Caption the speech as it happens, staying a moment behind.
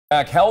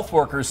Health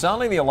workers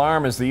sounding the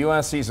alarm as the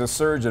U.S. sees a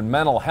surge in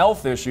mental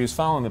health issues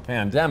following the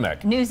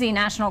pandemic. Newsy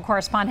national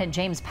correspondent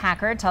James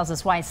Packard tells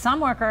us why some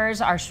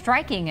workers are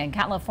striking in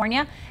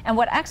California and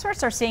what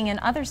experts are seeing in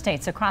other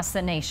states across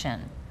the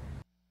nation.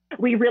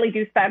 We really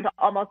do spend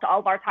almost all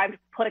of our time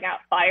putting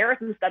out fires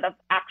instead of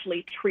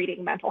actually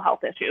treating mental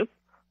health issues.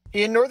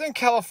 In Northern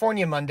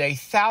California Monday,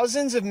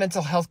 thousands of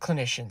mental health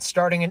clinicians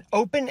starting an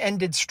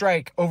open-ended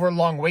strike over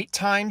long wait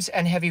times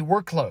and heavy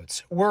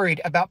workloads, worried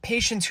about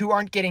patients who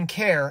aren't getting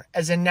care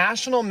as a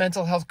national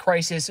mental health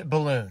crisis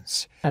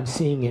balloons. I'm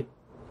seeing it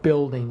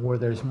building where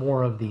there's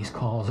more of these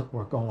calls that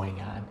were going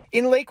on.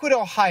 In Lakewood,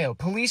 Ohio,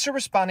 police are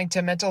responding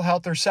to mental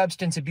health or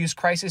substance abuse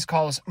crisis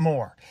calls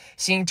more,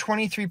 seeing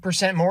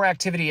 23% more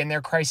activity in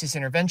their crisis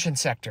intervention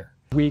sector.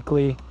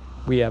 Weekly,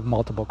 we have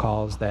multiple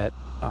calls that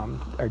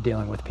are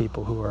dealing with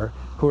people who are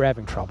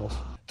having troubles.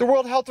 The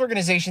World Health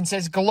Organization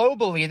says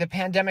globally the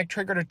pandemic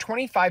triggered a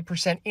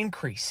 25%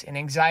 increase in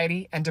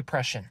anxiety and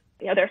depression.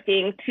 They're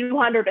seeing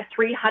 200 to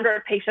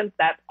 300 patients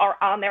that are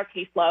on their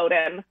caseload,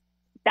 and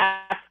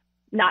that's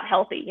not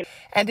healthy.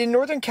 And in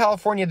Northern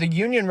California, the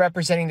union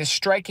representing the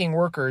striking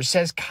workers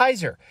says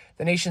Kaiser,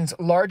 the nation's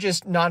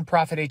largest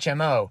nonprofit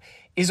HMO,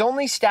 is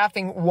only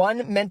staffing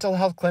one mental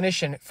health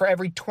clinician for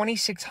every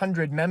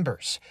 2,600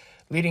 members,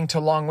 leading to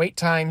long wait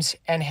times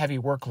and heavy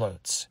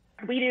workloads.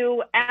 We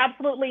do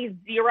absolutely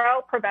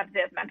zero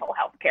preventative mental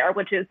health care,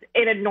 which is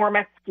an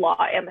enormous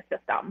flaw in the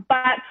system.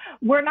 But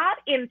we're not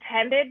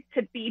intended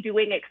to be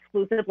doing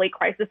exclusively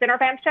crisis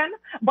intervention.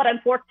 But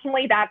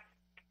unfortunately, that's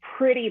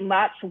pretty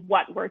much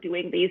what we're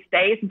doing these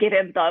days,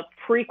 given the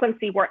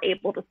frequency we're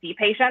able to see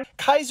patients.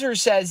 Kaiser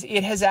says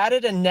it has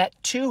added a net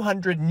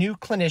 200 new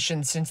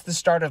clinicians since the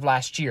start of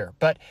last year,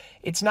 but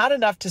it's not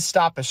enough to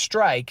stop a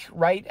strike,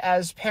 right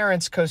as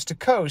parents coast to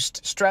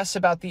coast stress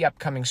about the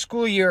upcoming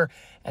school year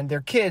and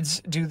their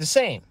kids do the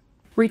same.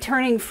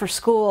 Returning for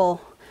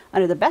school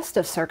under the best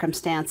of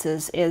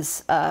circumstances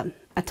is a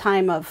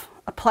time of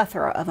a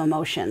plethora of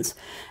emotions,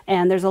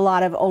 and there's a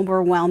lot of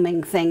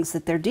overwhelming things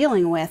that they're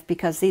dealing with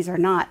because these are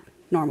not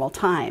normal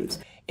times.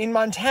 In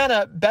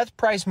Montana, Beth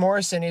Price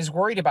Morrison is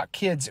worried about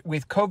kids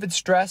with COVID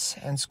stress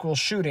and school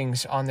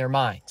shootings on their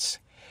minds.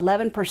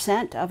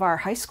 11% of our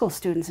high school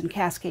students in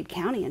Cascade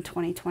County in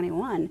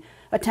 2021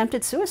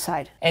 attempted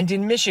suicide. And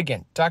in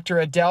Michigan, Dr.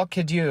 Adele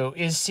Cadieux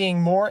is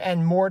seeing more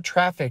and more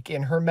traffic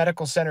in her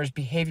medical center's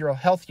behavioral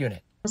health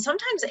unit.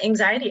 Sometimes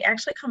anxiety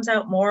actually comes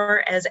out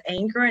more as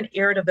anger and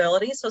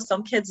irritability. So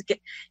some kids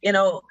get,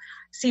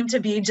 seem to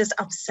be just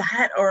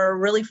upset or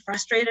really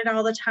frustrated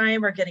all the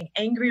time or getting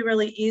angry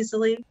really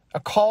easily. A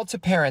call to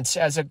parents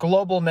as a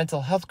global mental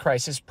health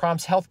crisis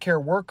prompts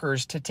healthcare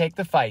workers to take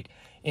the fight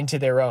into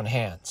their own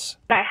hands.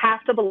 I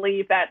have to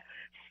believe that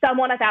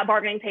someone at that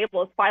bargaining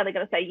table is finally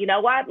going to say, you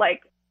know what,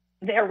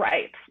 they're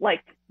right.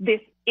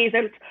 This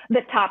isn't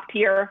the top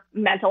tier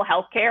mental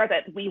health care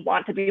that we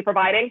want to be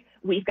providing.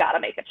 We've got to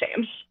make a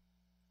change.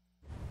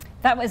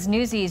 That was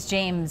Newsy's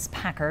James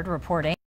Packard reporting.